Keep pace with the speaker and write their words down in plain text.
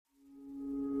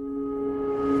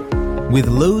With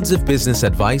loads of business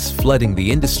advice flooding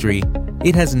the industry,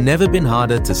 it has never been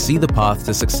harder to see the path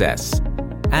to success.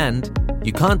 And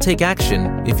you can't take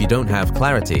action if you don't have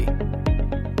clarity.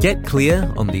 Get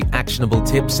clear on the actionable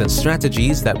tips and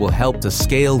strategies that will help to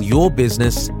scale your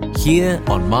business here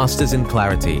on Masters in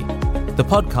Clarity, the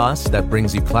podcast that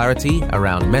brings you clarity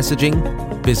around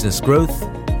messaging, business growth,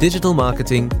 digital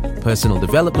marketing, personal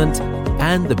development,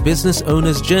 and the business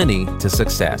owner's journey to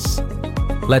success.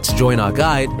 Let's join our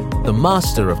guide, the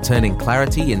master of turning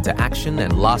clarity into action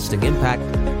and lasting impact,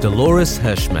 Dolores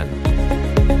Hirschman.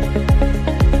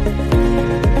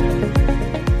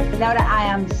 Laura, I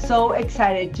am so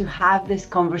excited to have this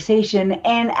conversation.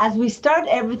 And as we start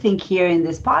everything here in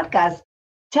this podcast,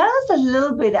 tell us a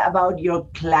little bit about your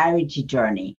clarity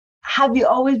journey. Have you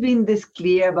always been this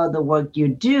clear about the work you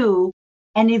do?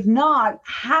 And if not,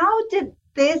 how did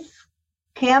this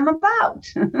come about?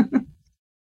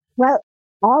 Well,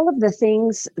 all of the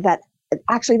things that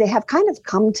actually they have kind of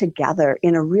come together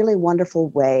in a really wonderful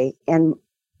way. And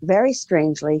very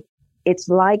strangely, it's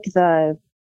like the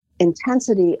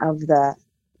intensity of the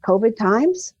COVID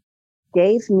times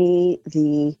gave me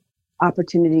the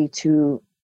opportunity to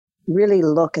really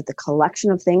look at the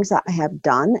collection of things that I have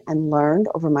done and learned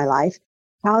over my life,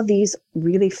 how these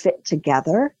really fit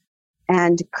together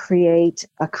and create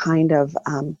a kind of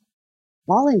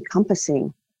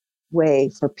all-encompassing way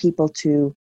for people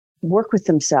to work with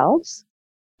themselves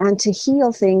and to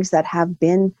heal things that have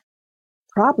been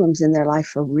problems in their life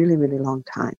for a really, really long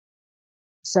time.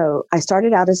 So I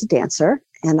started out as a dancer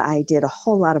and I did a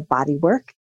whole lot of body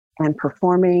work and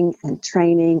performing and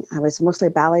training. I was mostly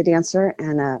a ballet dancer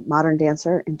and a modern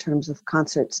dancer in terms of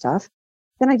concert stuff.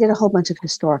 Then I did a whole bunch of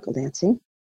historical dancing.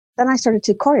 Then I started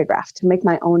to choreograph, to make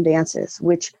my own dances,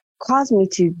 which caused me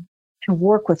to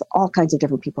work with all kinds of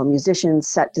different people, musicians,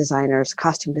 set designers,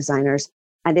 costume designers,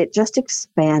 and it just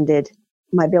expanded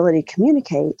my ability to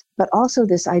communicate, but also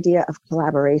this idea of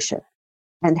collaboration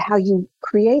and how you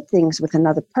create things with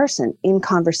another person in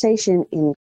conversation,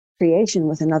 in creation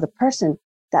with another person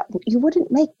that you wouldn't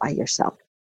make by yourself.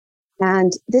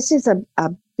 And this is a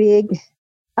big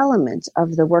element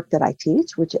of the work that I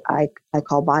teach, which I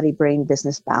call body, brain,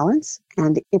 business balance.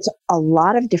 And it's a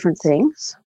lot of different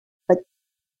things, but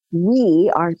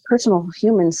our personal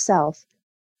human self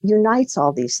unites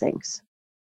all these things.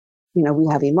 You know,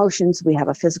 we have emotions, we have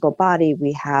a physical body,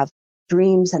 we have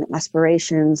dreams and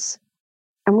aspirations,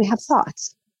 and we have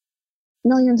thoughts,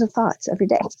 millions of thoughts every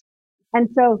day. And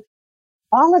so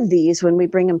all of these, when we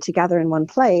bring them together in one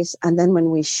place, and then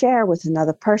when we share with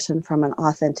another person from an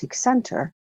authentic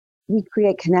center, we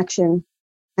create connection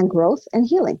and growth and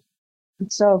healing.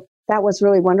 And so that was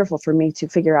really wonderful for me to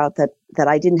figure out that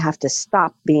I didn't have to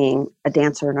stop being a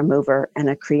dancer and a mover and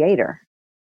a creator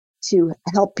to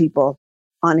help people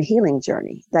on a healing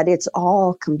journey, that it's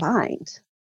all combined.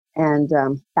 And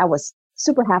that was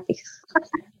super happy.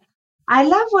 I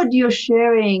love what you're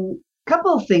sharing. A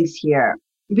couple of things here,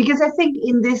 because I think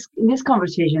in these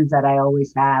conversations that I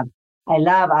always have, I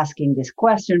love asking this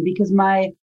question because my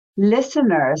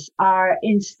listeners are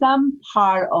in some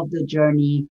part of the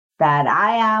journey that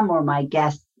I am or my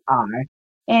guests are.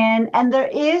 And there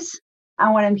is,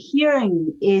 and what I'm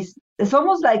hearing is it's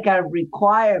almost like a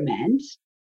requirement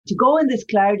to go in this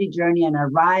clarity journey and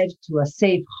arrive to a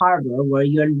safe harbor where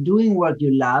you're doing work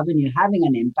you love and you're having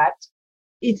an impact.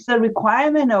 It's the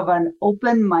requirement of an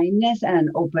open-mindedness and an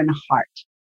open heart.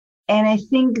 And I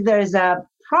think there's a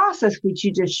process which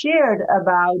you just shared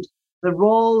about the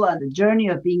role and the journey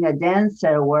of being a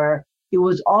dancer where it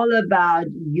was all about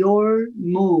your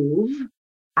move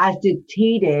as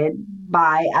dictated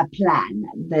by a plan.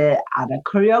 The other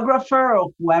choreographer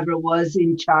or whoever was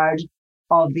in charge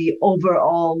of the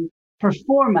overall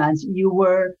performance, you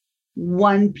were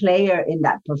one player in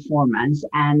that performance,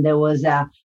 and there was a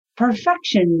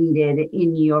perfection needed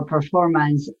in your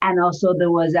performance, and also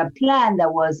there was a plan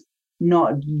that was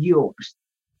not yours.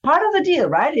 Part of the deal,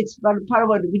 right? It's part of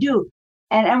what we do.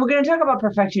 And we're going to talk about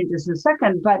perfection in just a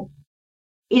second, but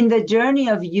in the journey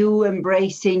of you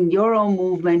embracing your own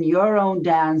movement, your own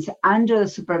dance under the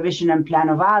supervision and plan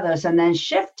of others, and then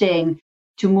shifting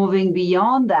to moving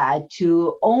beyond that,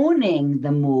 to owning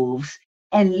the moves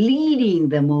and leading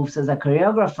the moves as a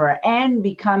choreographer and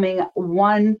becoming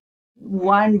one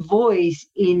voice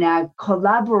in a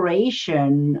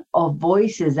collaboration of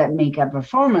voices that make a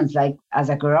performance. Like as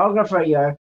a choreographer,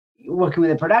 you're working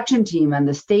with a production team and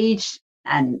the stage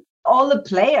and all the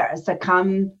players that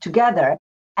come together.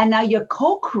 And now you're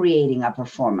co-creating a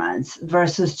performance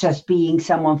versus just being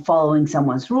someone following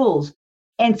someone's rules.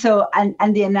 And so,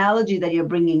 and the analogy that you're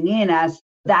bringing in as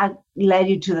that led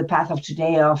you to the path of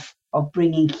today of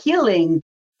bringing healing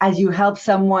as you help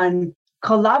someone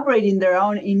collaborate in their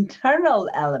own internal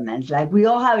elements. Like we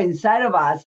all have inside of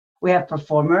us, we have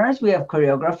performers, we have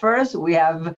choreographers, we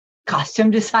have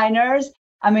costume designers.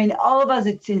 I mean, all of us,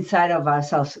 it's inside of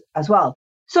ourselves as well.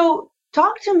 So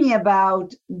talk to me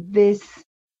about this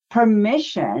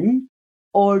permission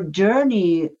or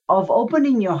journey of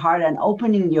opening your heart and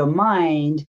opening your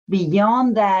mind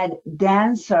beyond that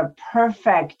dancer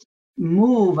perfect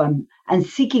move and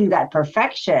seeking that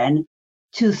perfection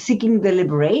to seeking the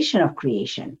liberation of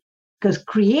creation. Because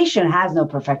creation has no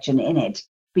perfection in it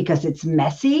because it's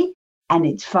messy and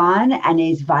it's fun and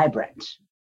it's vibrant.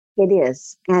 It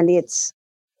is. And it's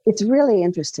really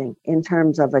interesting in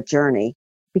terms of a journey,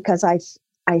 because I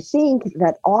think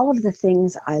that all of the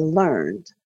things I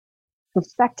learned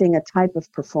perfecting a type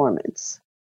of performance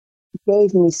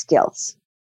gave me skills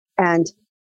and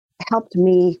helped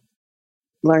me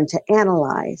learn to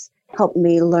analyze, helped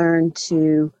me learn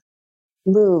to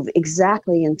move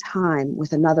exactly in time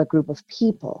with another group of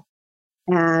people.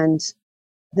 And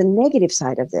the negative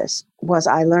side of this was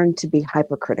I learned to be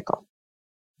hypercritical.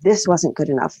 This wasn't good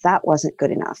enough. That wasn't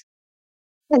good enough.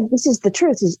 And this is the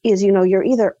truth is, you're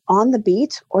either on the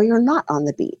beat or you're not on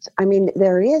the beat. I mean,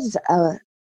 there is a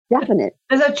definite.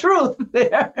 There's a truth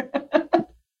there.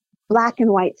 Black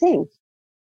and white thing.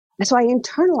 So I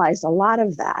internalized a lot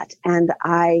of that, and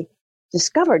I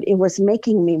discovered it was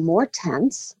making me more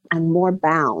tense and more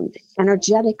bound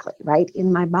energetically, right,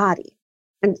 in my body.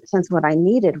 And since what I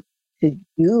needed to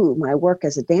do my work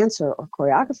as a dancer or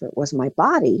choreographer was my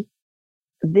body,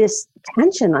 this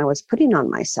tension I was putting on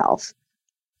myself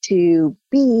to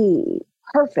be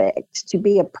perfect, to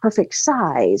be a perfect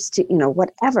size, to,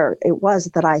 whatever it was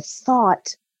that I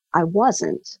thought I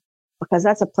wasn't, because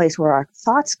that's a place where our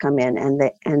thoughts come in and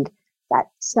that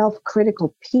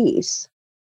self-critical piece.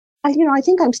 I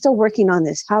think I'm still working on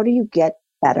this. How do you get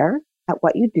better at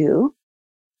what you do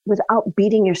without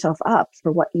beating yourself up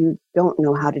for what you don't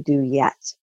know how to do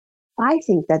yet? I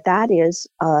think that is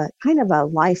a kind of a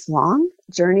lifelong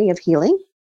journey of healing.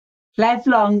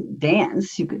 Lifelong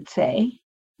dance, you could say.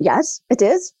 Yes, it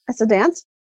is. It's a dance.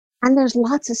 And there's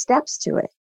lots of steps to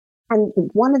it. And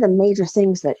one of the major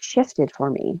things that shifted for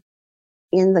me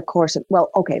in the course of,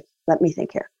 let me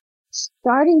think here.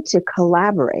 Starting to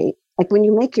collaborate, like when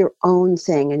you make your own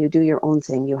thing and you do your own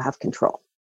thing, you have control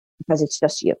because it's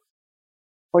just you,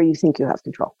 or you think you have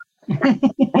control.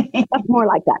 That's more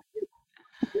like that.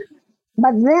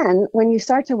 But then when you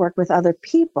start to work with other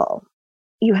people,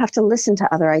 you have to listen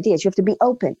to other ideas. You have to be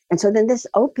open. And so then this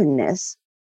openness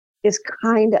is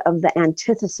kind of the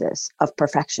antithesis of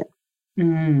perfection.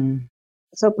 Mm.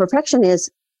 So perfection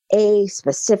is a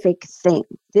specific thing.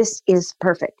 This is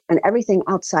perfect. And everything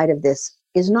outside of this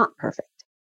is not perfect.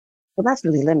 Well, that's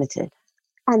really limited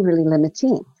and really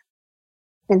limiting.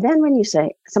 And then when you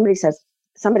say, somebody says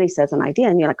an idea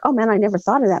and you're like, oh man, I never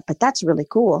thought of that, but that's really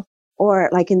cool. Or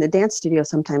like in the dance studio,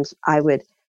 sometimes I would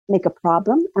make a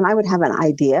problem and I would have an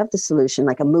idea of the solution,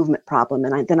 like a movement problem.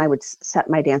 And then I would set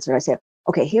my dancer. I say,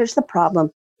 okay, here's the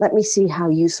problem. Let me see how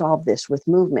you solve this with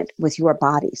movement, with your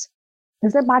bodies.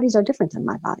 Because their bodies are different than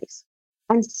my bodies.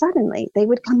 And suddenly they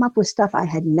would come up with stuff I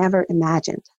had never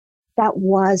imagined that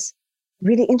was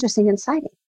really interesting and exciting.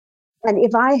 And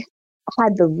if I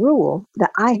had the rule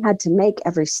that I had to make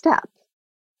every step,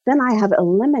 then I have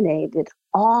eliminated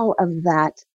all of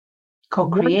that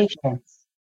co-creation.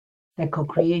 The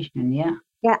co-creation, yeah.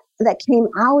 Yeah, that came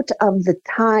out of the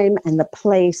time and the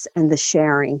place and the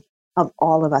sharing of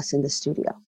all of us in the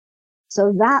studio.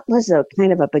 So that was a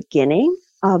kind of a beginning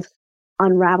of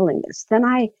unraveling this. Then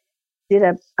I did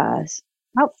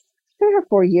about 3 or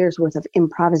 4 years worth of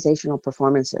improvisational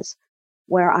performances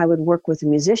where I would work with a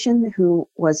musician who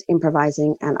was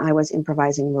improvising and I was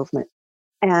improvising movement.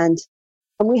 And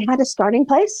we had a starting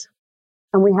place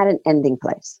and we had an ending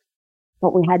place,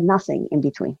 but we had nothing in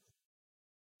between.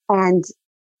 And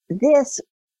this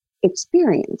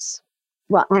experience,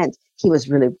 and he was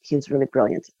really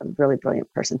brilliant, a really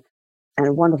brilliant person and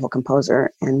a wonderful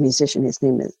composer and musician. His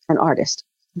name is an artist,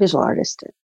 visual artist.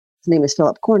 His name is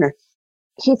Philip Corner.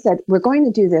 He said, we're going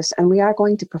to do this and we are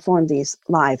going to perform these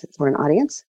live for an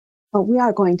audience, but we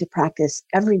are going to practice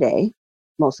every day,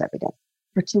 most every day,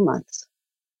 for 2 months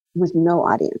with no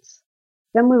audience.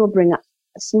 Then we will bring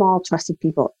small trusted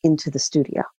people into the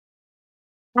studio.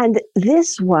 And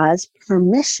this was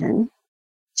permission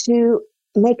to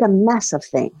make a mess of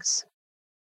things.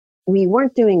 We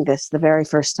weren't doing this the very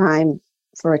first time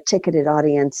for a ticketed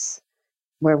audience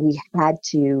where we had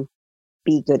to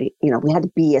be good, we had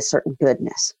to be a certain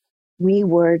goodness. We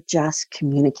were just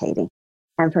communicating.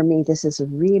 And for me, this is a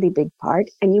really big part.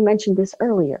 And you mentioned this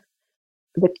earlier.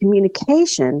 the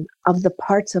communication of the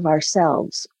parts of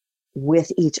ourselves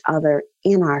with each other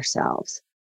in ourselves.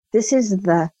 This is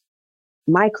the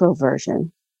micro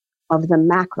version of the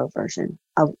macro version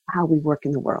of how we work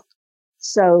in the world.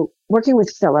 So working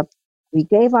with Philip, we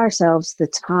gave ourselves the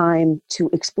time to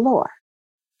explore,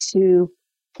 to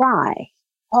try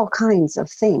all kinds of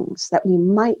things that we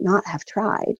might not have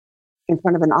tried in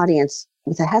front of an audience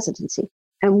with a hesitancy.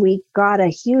 And we got a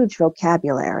huge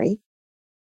vocabulary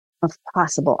of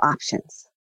possible options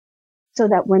so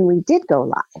that when we did go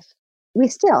live, we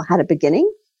still had a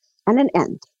beginning and an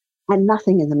end and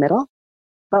nothing in the middle.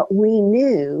 But we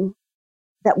knew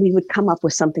that we would come up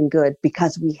with something good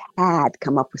because we had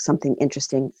come up with something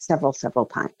interesting several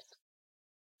times.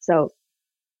 So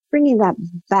bringing that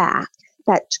back,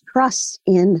 that trust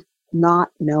in not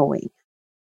knowing,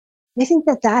 I think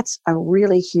that that's a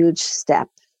really huge step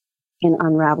in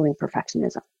unraveling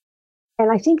perfectionism.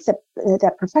 And I think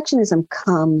that perfectionism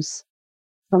comes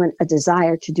from a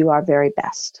desire to do our very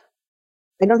best.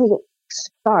 I don't think it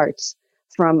starts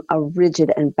from a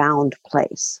rigid and bound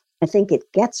place. I think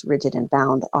it gets rigid and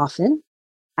bound often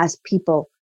as people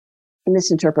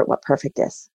misinterpret what perfect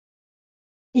is.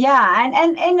 Yeah,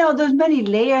 and you know, there's many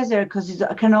layers there because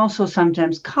it can also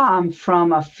sometimes come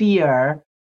from a fear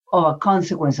of a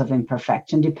consequence of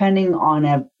imperfection, depending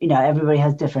on, you know, everybody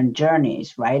has different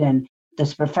journeys, right? And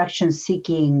there's perfection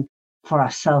seeking for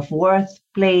a self-worth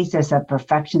place. There's a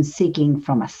perfection seeking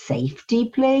from a safety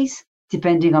place,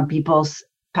 depending on people's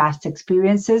past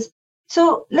experiences.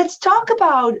 So let's talk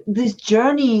about this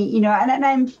journey, you know, and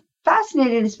I'm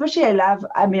fascinated, especially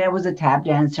I was a tap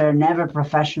dancer, never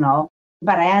professional,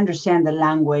 but I understand the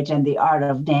language and the art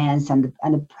of dance and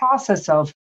the process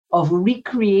of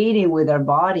recreating with our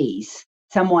bodies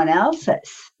someone else's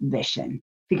vision.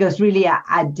 Because really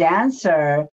a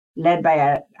dancer led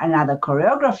by another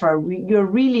choreographer, you're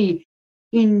really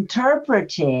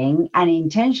interpreting an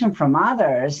intention from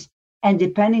others. And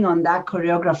depending on that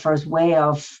choreographer's way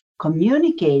of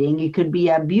communicating, it could be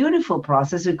a beautiful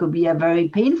process. It could be a very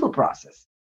painful process.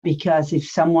 Because if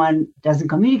someone doesn't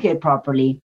communicate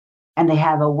properly and they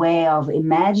have a way of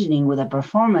imagining with a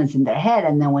performance in their head,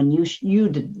 and then when you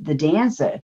the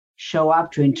dancer, show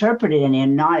up to interpret it and you're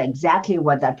not exactly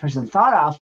what that person thought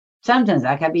of, sometimes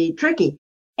that can be tricky.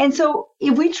 And so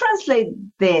if we translate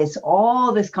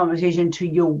all this conversation to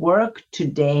your work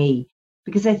today,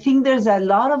 because I think there's a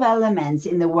lot of elements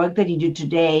in the work that you do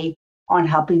today on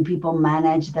helping people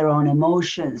manage their own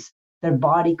emotions, their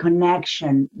body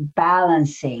connection,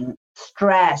 balancing,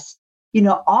 stress. You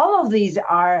know, all of these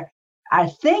are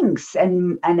things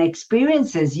and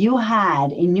experiences you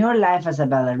had in your life as a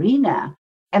ballerina,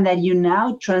 and that you're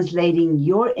now translating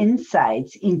your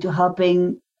insights into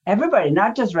helping everybody,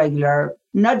 not just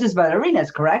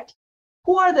ballerinas, correct?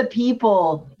 Who are the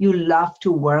people you love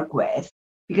to work with?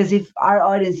 Because if our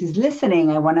audience is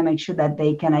listening, I want to make sure that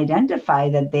they can identify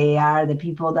that they are the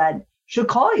people that should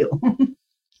call you.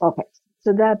 Okay.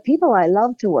 So the people I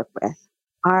love to work with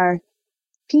are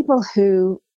people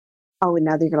who, oh,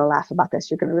 now they're going to laugh about this.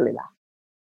 You're going to really laugh.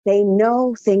 They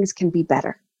know things can be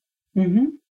better. Mm-hmm.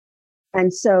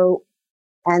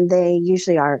 And they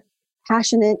usually are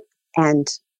passionate and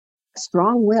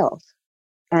strong-willed,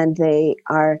 and they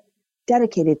are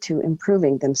dedicated to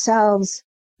improving themselves,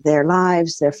 their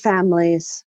lives, their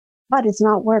families, but it's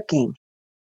not working.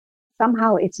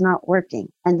 Somehow it's not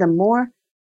working. And the more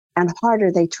and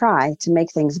harder they try to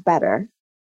make things better,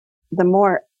 the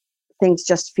more things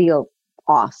just feel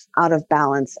off, out of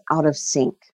balance, out of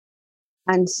sync.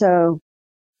 And so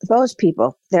those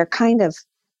people, they're kind of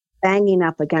banging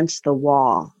up against the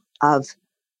wall of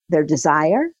their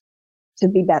desire to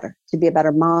be better, to be a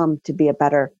better mom, to be a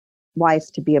better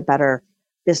wife, to be a better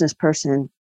business person,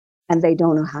 and they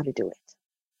don't know how to do it.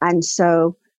 And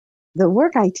so the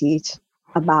work I teach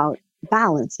about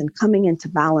balance and coming into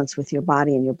balance with your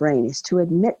body and your brain is to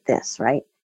admit this, right?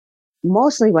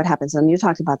 Mostly what happens, and you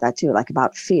talked about that too, like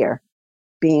about fear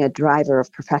being a driver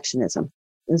of perfectionism,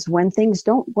 is when things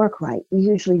don't work right, we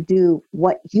usually do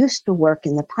what used to work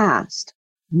in the past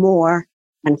more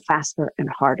and faster and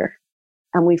harder.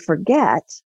 And we forget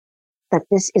that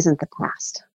this isn't the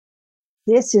past.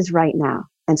 This is right now.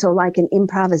 And so like an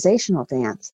improvisational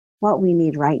dance, what we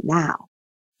need right now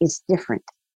is different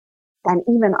than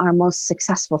even our most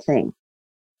successful thing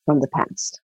from the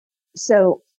past.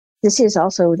 So this is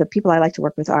also, the people I like to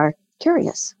work with are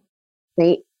curious.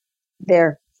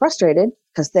 They're frustrated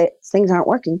because things aren't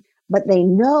working, but they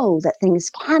know that things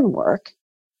can work.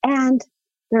 And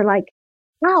they're like,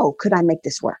 how could I make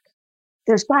this work?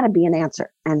 There's got to be an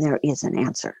answer. And there is an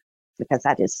answer, because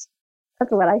that's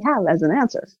what I have as an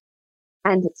answer.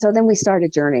 And so then we start a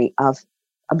journey of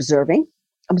observing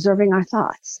our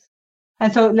thoughts.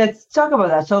 And so let's talk about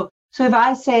that. So if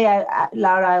I say,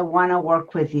 Laura, I want to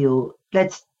work with you,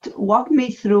 walk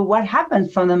me through what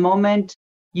happens from the moment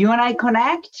you and I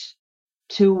connect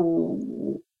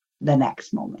to the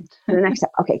next moment. The next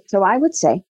step. Okay. So I would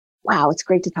say, wow, it's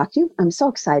great to talk to you. I'm so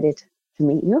excited to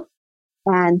meet you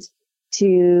and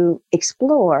to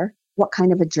explore what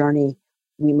kind of a journey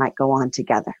we might go on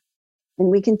together. And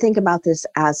we can think about this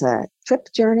as a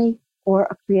trip journey or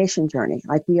a creation journey.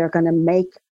 Like we are going to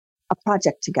make a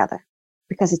project together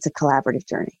because it's a collaborative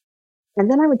journey.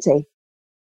 And then I would say,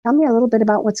 tell me a little bit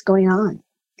about what's going on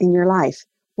in your life.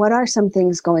 What are some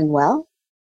things going well?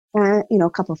 A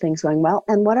couple of things going well.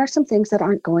 And what are some things that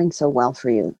aren't going so well for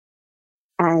you?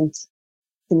 And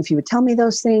then if you would tell me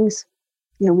those things,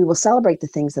 we will celebrate the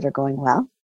things that are going well.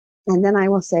 And then I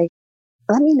will say,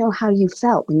 let me know how you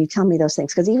felt when you tell me those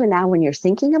things. Because even now when you're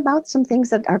thinking about some things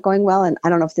that are going well, and I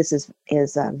don't know if this is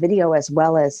video as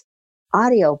well as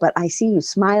audio, but I see you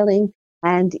smiling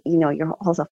and, you're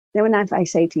also, then when I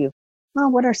say to you,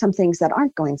 well, what are some things that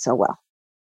aren't going so well?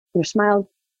 Your smile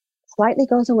slightly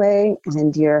goes away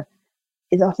and your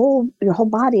whole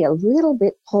body a little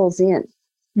bit pulls in.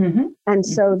 Mm-hmm. And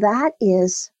so that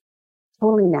is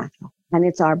totally natural. And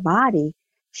it's our body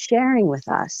sharing with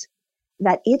us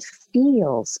that it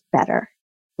feels better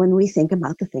when we think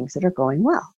about the things that are going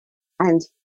well. And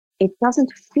it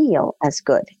doesn't feel as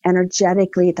good.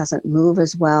 Energetically, it doesn't move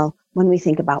as well when we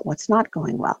think about what's not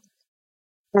going well.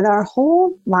 And our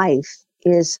whole life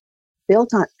is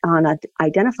built on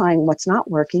identifying what's not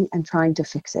working and trying to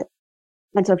fix it.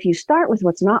 And so if you start with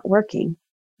what's not working,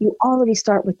 you already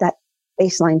start with that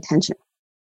baseline tension.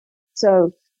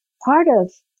 So part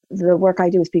of the work I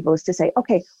do with people is to say,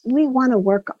 okay, we want to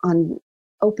work on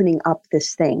opening up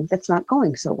this thing that's not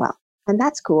going so well. And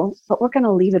that's cool, but we're going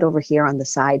to leave it over here on the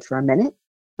side for a minute,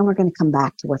 and we're going to come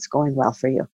back to what's going well for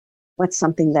you. What's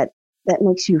something that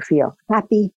makes you feel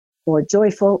happy or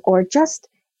joyful, or just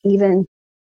even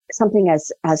something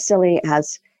as silly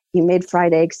as you made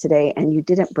fried eggs today and you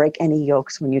didn't break any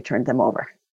yolks when you turned them over.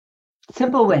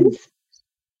 Simple wins.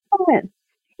 Simple win.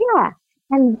 Yeah.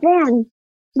 And then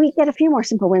we get a few more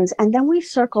simple wins, and then we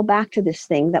circle back to this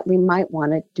thing that we might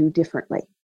want to do differently.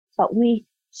 But we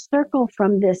circle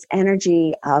from this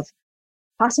energy of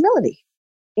possibility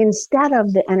instead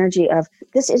of the energy of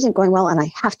this isn't going well and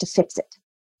I have to fix it.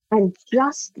 And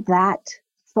just that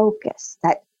focus,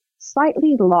 that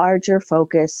slightly larger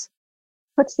focus,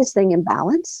 puts this thing in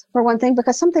balance, for one thing,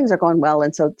 because some things are going well.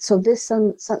 And so this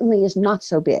suddenly is not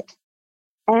so big.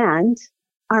 And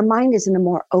our mind is in a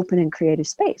more open and creative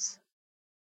space.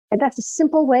 And that's a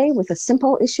simple way with a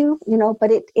simple issue,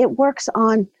 but it works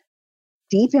on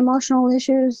deep emotional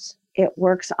issues. It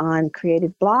works on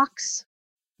creative blocks.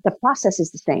 The process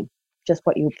is the same, just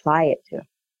what you apply it to.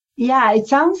 Yeah, it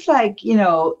sounds like,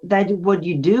 that what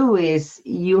you do is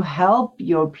you help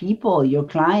your people, your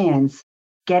clients,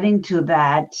 get into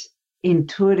that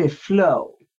intuitive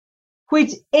flow,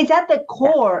 which is at the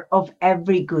core of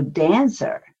every good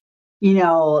dancer.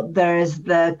 There's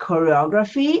the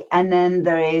choreography, and then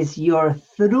there is your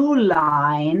through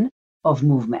line of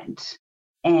movement.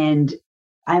 And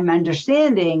I'm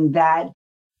understanding that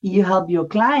you help your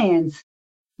clients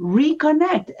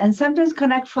reconnect, and sometimes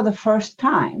connect for the first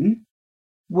time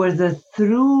with the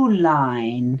through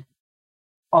line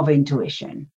of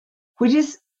intuition, which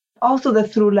is also the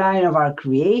through line of our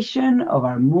creation, of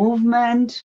our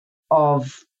movement,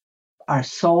 of our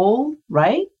soul,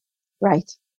 right?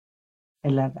 Right. I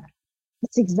love that.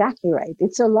 That's exactly right.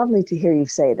 It's so lovely to hear you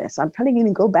say this. I'm probably going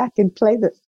to go back and play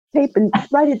the tape and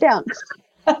write it down.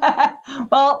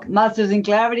 Well, Masters in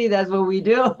Clarity, that's what we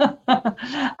do.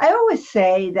 I always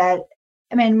say that,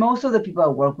 most of the people I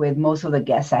work with, most of the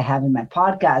guests I have in my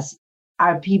podcast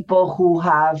are people who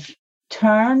have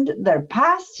turned their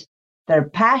past, their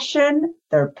passion,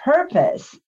 their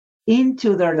purpose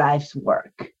into their life's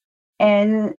work.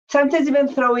 And sometimes even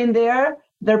throw in there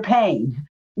their pain,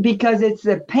 because it's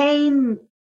the pain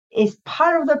is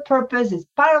part of their purpose, it's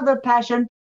part of their passion,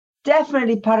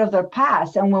 definitely part of their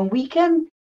past. And when we can,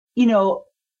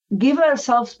 give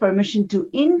ourselves permission to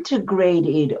integrate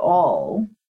it all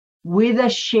with a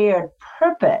shared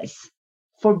purpose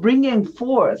for bringing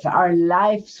forth our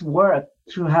life's work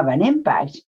to have an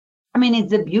impact.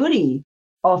 It's the beauty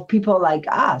of people like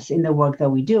us in the work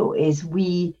that we do, is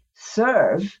we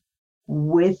serve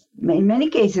with, in many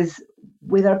cases,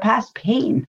 with our past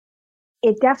pain.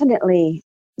 It definitely,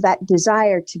 that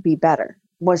desire to be better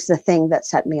was the thing that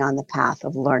set me on the path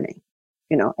of learning,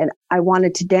 and I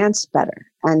wanted to dance better.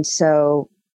 And so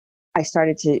I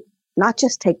started to not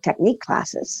just take technique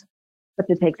classes, but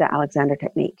to take the Alexander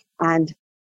technique. And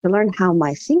to learn how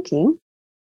my thinking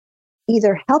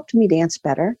either helped me dance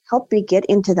better, helped me get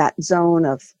into that zone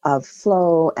of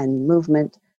flow and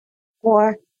movement,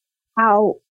 or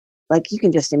how, like you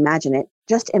can just imagine it.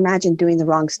 Just imagine doing the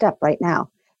wrong step right now,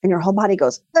 and your whole body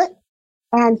goes, "Ugh."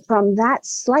 And from that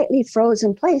slightly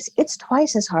frozen place, it's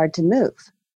twice as hard to move.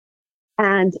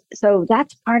 And so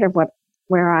that's part of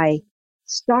where I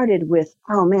started with,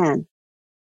 oh man,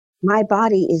 my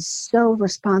body is so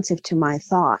responsive to my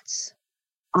thoughts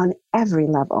on every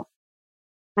level.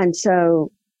 And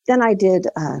so then I did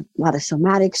a lot of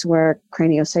somatics work,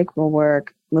 craniosacral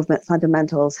work, movement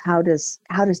fundamentals. How does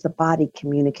the body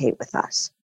communicate with us?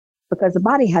 Because the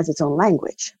body has its own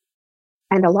language.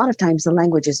 And a lot of times the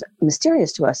language is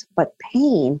mysterious to us, but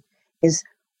pain is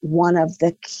one of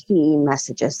the key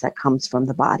messages that comes from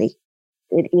the body.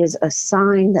 It is a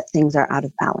sign that things are out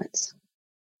of balance.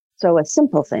 So a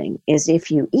simple thing is if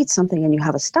you eat something and you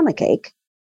have a stomach ache,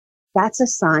 that's a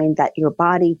sign that your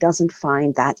body doesn't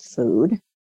find that food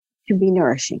to be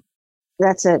nourishing.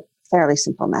 That's a fairly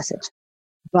simple message.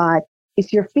 But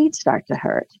if your feet start to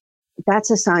hurt,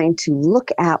 that's a sign to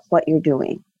look at what you're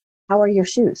doing. How are your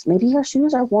shoes? Maybe your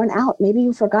shoes are worn out. Maybe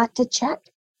you forgot to check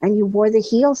and you wore the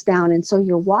heels down. And so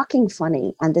you're walking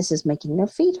funny and this is making your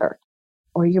feet hurt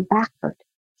or your back hurt.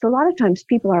 So a lot of times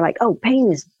people are like, oh,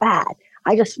 pain is bad.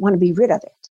 I just want to be rid of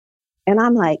it. And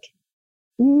I'm like,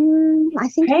 I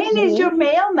think pain is your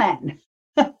mailman.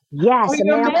 Yes. Or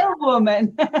your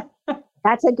mailwoman.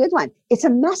 That's a good one. It's a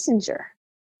messenger.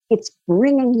 It's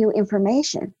bringing you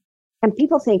information. And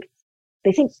people think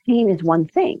pain is one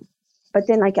thing. But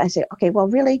then like I say, okay, well,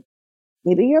 really,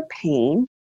 maybe your pain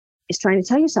is trying to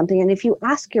tell you something. And if you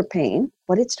ask your pain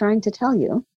what it's trying to tell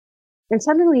you, then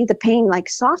suddenly the pain like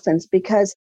softens,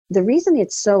 because the reason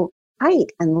it's so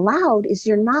tight and loud is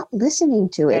you're not listening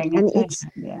to it. And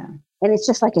it's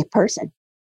just like a person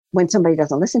when somebody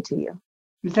doesn't listen to you.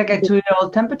 It's like a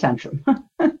 2-year-old temper tantrum.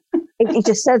 It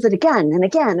just says it again and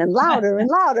again and louder and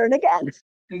louder and again.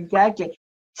 Exactly.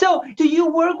 So do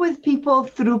you work with people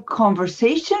through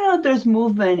conversation, or there's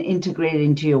movement integrated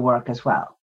into your work as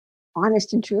well?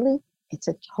 Honest and truly, it's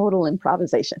a total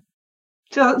improvisation.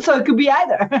 So it could be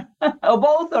either, or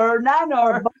both, or none,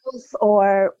 or both,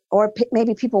 or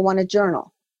maybe people want to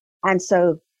journal. And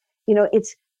so,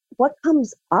 it's what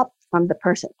comes up from the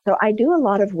person. So I do a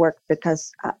lot of work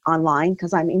because online,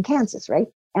 because I'm in Kansas, right?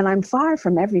 And I'm far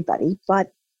from everybody,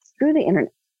 but through the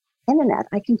internet,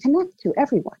 I can connect to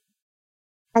everyone.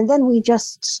 And then we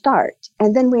just start,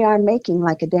 and then we are making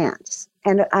like a dance.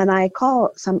 And I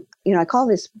call I call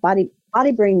this body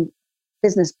brain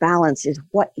business balance is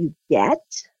what you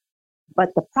get,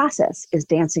 but the process is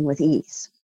dancing with ease.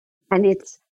 And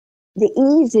it's the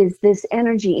ease is this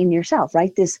energy in yourself,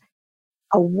 right? This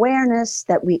awareness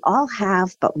that we all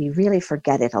have, but we really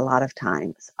forget it a lot of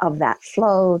times, of that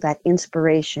flow, that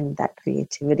inspiration, that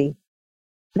creativity,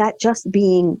 that just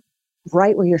being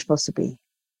right where you're supposed to be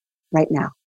right now,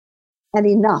 and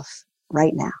enough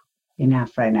right now.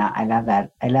 Enough right now. I love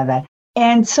that.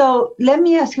 And so let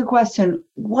me ask you a question.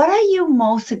 What are you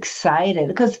most excited?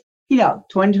 Because,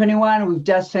 2021, we've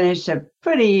just finished a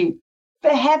pretty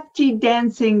hefty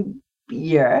dancing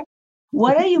year.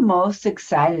 What are you most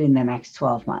excited in the next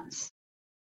 12 months?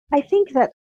 I think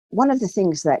that one of the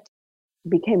things that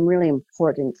became really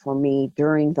important for me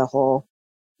during the whole,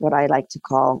 what I like to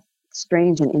call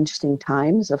strange and interesting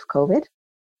times of COVID,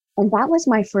 and that was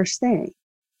my first thing,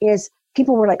 is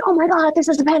people were like, oh my God, this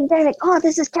is a pandemic. Oh,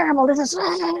 this is terrible. This is,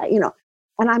 and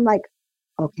I'm like,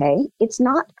 okay, it's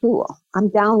not cool. I'm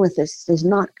down with this. This is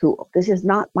not cool. This is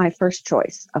not my first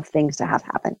choice of things to have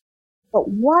happen. But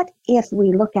what if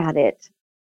we look at it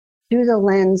through the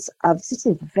lens of this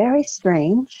is very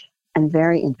strange and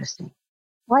very interesting?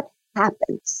 What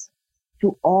happens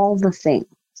to all the things?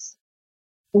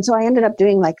 And so I ended up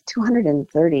doing like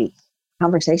 230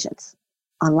 conversations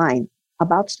online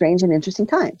about strange and interesting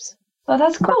times. Oh,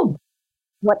 that's cool.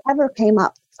 Whatever came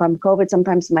up from COVID,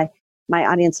 sometimes my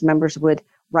audience members would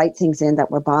write things in that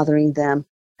were bothering them.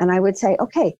 And I would say,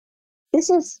 okay, this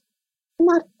is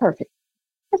not perfect.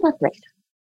 It's not great.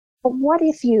 But what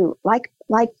if you, like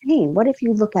pain, what if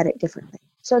you look at it differently?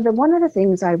 So one of the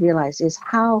things I realized is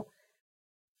how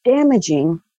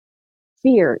damaging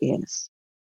fear is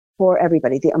for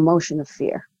everybody, the emotion of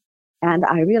fear. And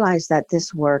I realized that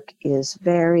this work is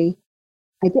how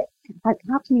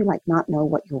can you not know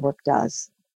what your work does?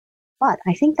 But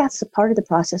I think that's a part of the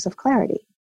process of clarity.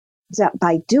 Is that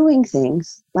by doing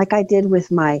things like I did with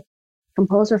my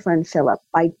composer friend Philip,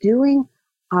 by doing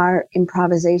our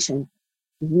improvisation,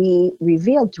 we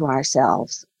revealed to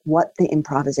ourselves what the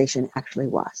improvisation actually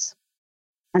was.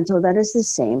 And so that is the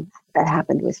same that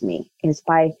happened with me, is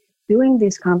by doing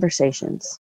these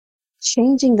conversations,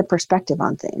 changing the perspective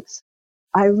on things,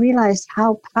 I realized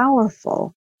how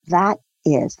powerful that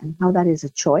is and how that is a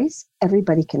choice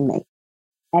everybody can make.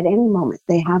 At any moment,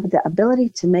 they have the ability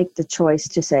to make the choice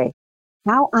to say,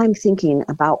 how I'm thinking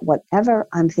about whatever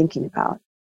I'm thinking about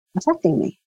affecting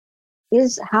me?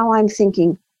 Is how I'm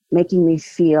thinking making me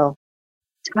feel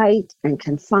tight and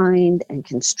confined and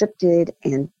constricted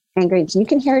and angry? And you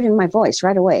can hear it in my voice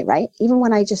right away, right? Even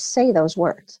when I just say those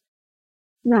words.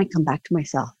 And then I come back to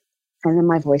myself, and then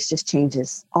my voice just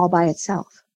changes all by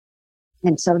itself.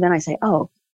 And so then I say, oh,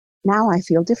 now I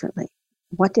feel differently.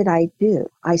 What did I do?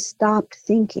 I stopped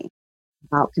thinking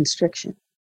about constriction.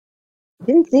 I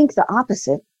didn't think the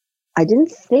opposite. I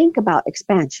didn't think about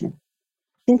expansion.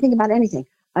 Didn't think about anything.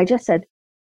 I just said,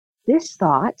 this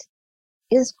thought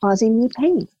is causing me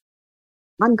pain.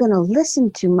 I'm going to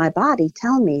listen to my body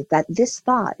tell me that this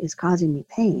thought is causing me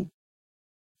pain.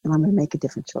 And I'm going to make a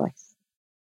different choice.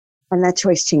 And that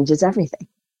choice changes everything.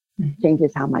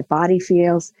 Changes how my body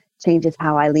feels, changes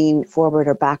how I lean forward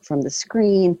or back from the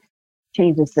screen,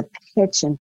 changes the pitch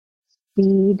and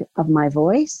speed of my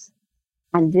voice.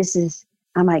 And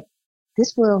I'm like,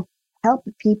 this will help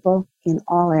people in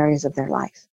all areas of their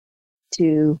life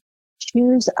to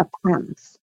choose a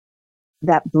path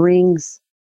that brings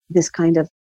this kind of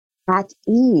at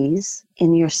ease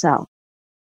in yourself.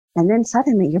 And then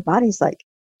suddenly your body's like,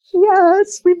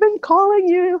 yes, we've been calling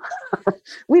you.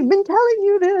 We've been telling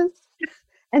you this.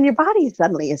 And your body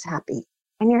suddenly is happy.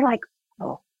 And you're like,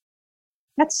 oh,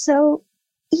 that's so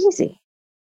easy.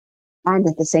 And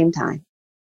at the same time,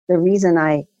 the reason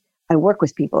I work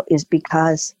with people is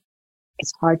because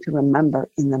it's hard to remember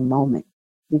in the moment.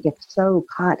 We get so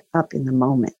caught up in the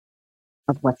moment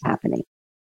of what's happening.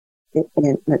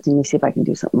 And let me see if I can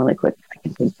do something really quick. I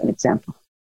can think of an example.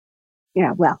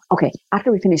 Yeah, well, okay.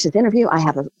 After we finish this interview, I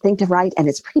have a thing to write, and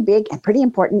it's pretty big and pretty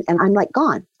important. And I'm like,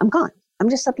 gone. I'm gone. I'm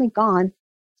just suddenly gone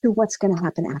to what's going to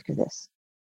happen after this.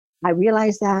 I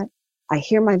realize that. I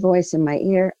hear my voice in my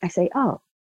ear. I say, oh,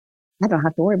 I don't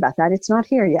have to worry about that. It's not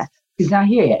here yet. It's not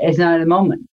here yet. It's not at the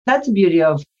moment. That's the beauty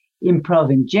of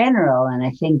improv in general. And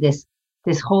I think this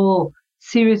whole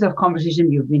series of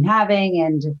conversation you've been having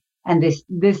and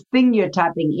this thing you're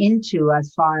tapping into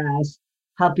as far as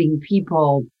helping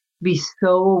people be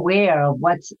so aware of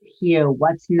what's here,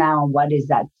 what's now, what is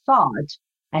that thought,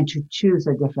 and to choose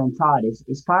a different thought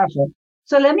is powerful.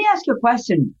 So let me ask you a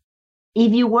question.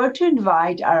 If you were to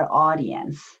invite our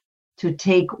audience to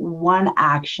take one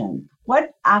action,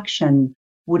 what action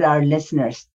would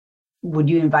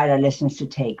you invite our listeners to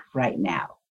take right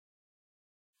now?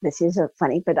 This is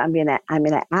funny, but I'm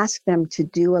gonna ask them to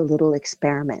do a little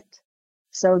experiment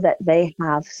so that they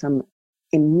have some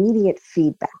immediate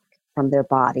feedback from their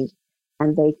body,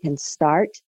 and they can start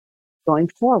going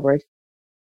forward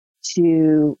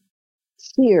to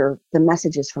hear the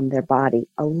messages from their body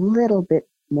a little bit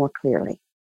more clearly.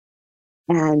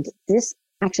 And this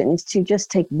action is to just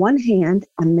take one hand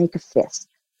and make a fist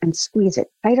and squeeze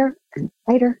it tighter and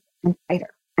tighter and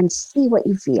tighter and see what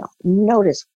you feel.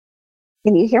 Notice,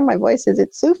 can you hear my voice? Is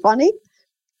it so funny?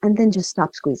 And then just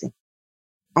stop squeezing.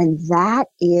 And that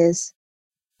is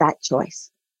that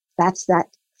choice. That's that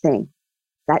thing.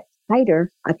 That tighter,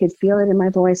 I could feel it in my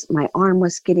voice. My arm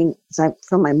was getting, as I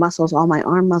feel my muscles, all my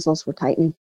arm muscles were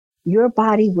tightening. Your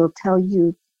body will tell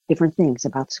you different things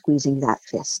about squeezing that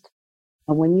fist.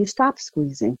 And when you stop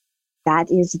squeezing, that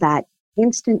is that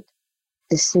instant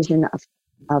decision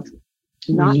of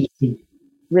not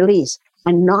release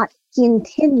and not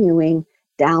continuing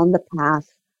down the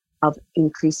path of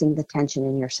increasing the tension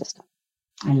in your system.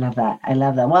 I love that. I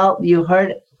love that. Well, you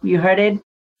heard it.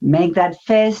 Make that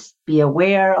fist, be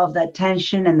aware of that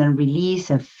tension, and then release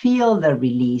and feel the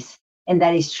release. And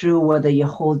that is true whether you're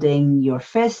holding your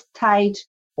fist tight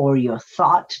or your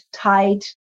thought tight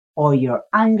or your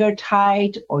anger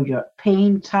tight or your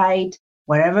pain tight,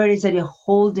 whatever it is that you're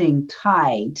holding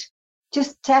tight,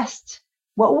 just test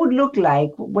what would look like,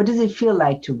 what does it feel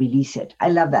like to release it? I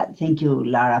love that. Thank you,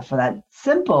 Lara, for that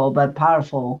simple but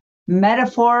powerful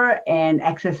metaphor and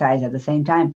exercise at the same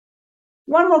time.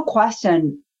 One more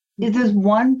question. Is there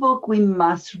one book we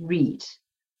must read?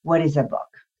 What is a book?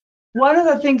 One of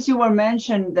the things you were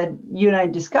mentioned that you and I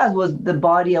discussed was The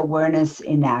Body Awareness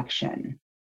in Action,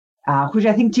 which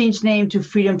I think changed name to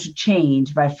Freedom to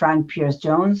Change by Frank Pierce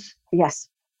Jones. Yes,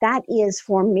 that is,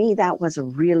 for me, that was a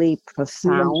really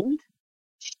profound,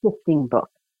 shifting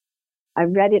book. I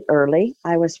read it early.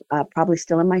 I was probably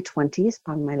still in my 20s,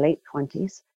 probably my late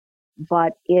 20s,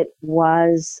 but it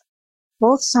was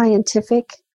both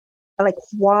scientific, like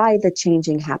why the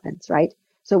changing happens, right?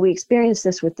 So we experience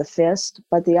this with the fist,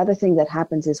 but the other thing that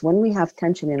happens is when we have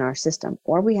tension in our system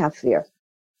or we have fear,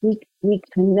 we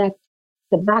connect,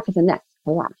 the back of the neck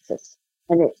collapses,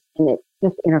 and it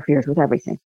just interferes with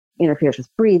everything. Interferes with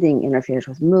breathing, interferes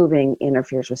with moving,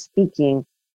 interferes with speaking.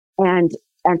 And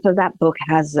so that book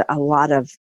has a lot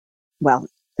of, well,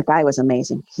 the guy was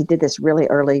amazing. He did this really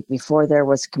early before there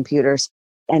was computers.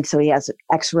 And so he has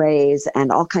x-rays and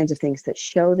all kinds of things that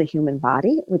show the human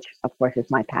body, which of course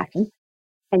is my passion,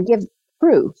 and give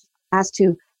proof as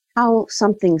to how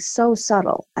something so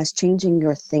subtle as changing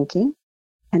your thinking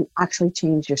can actually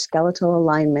change your skeletal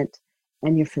alignment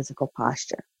and your physical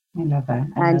posture. I love that.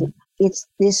 And it's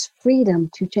this freedom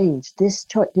to change, this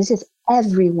choice. This is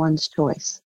everyone's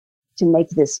choice to make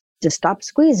this, to stop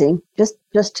squeezing, just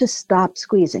to stop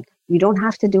squeezing. You don't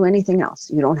have to do anything else.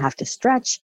 You don't have to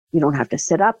stretch. You don't have to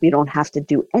sit up. You don't have to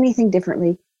do anything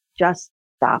differently. Just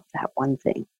stop that one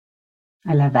thing.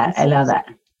 I love that. I love that.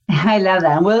 I love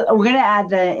that. And we're going to add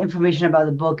the information about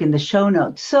the book in the show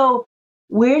notes. So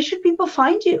where should people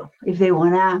find you if they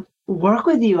want to work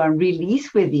with you and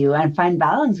release with you and find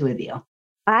balance with you?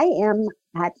 I am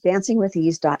at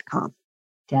dancingwithease.com.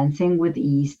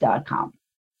 Dancingwithease.com.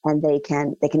 And they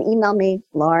can email me,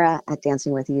 Laura at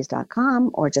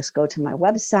dancingwithease.com, or just go to my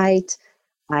website.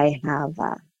 I have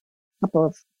a couple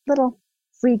of little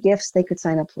free gifts they could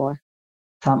sign up for.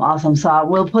 Awesome. So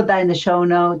we'll put that in the show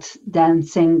notes,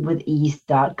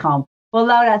 dancingwithease.com. Well,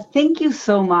 Laura, thank you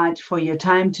so much for your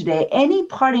time today. Any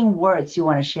parting words you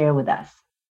want to share with us?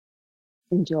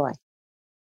 Enjoy.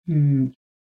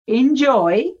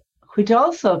 Enjoy, which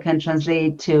also can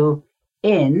translate to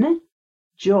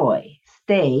enjoy.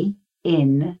 Stay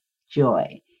in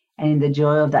joy and in the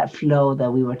joy of that flow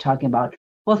that we were talking about.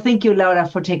 Well, thank you, Laura,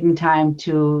 for taking time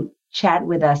to chat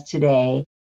with us today.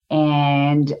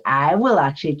 And I will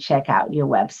actually check out your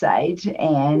website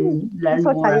and learn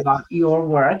more about your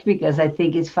work because I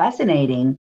think it's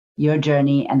fascinating, your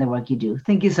journey and the work you do.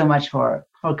 Thank you so much for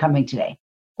coming today.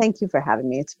 Thank you for having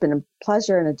me. It's been a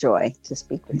pleasure and a joy to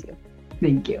speak with you.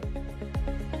 Thank you.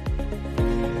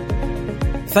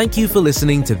 Thank you for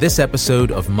listening to this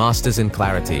episode of Masters in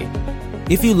Clarity.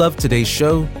 If you loved today's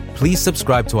show, please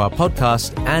subscribe to our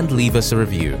podcast and leave us a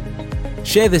review.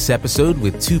 Share this episode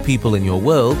with 2 people in your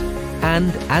world,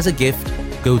 and as a gift,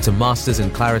 go to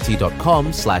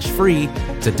mastersinclarity.com/free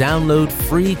to download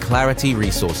free Clarity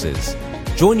resources.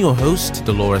 Join your host,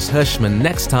 Dolores Hirschman,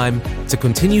 next time to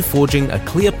continue forging a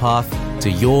clear path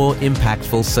to your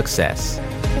impactful success.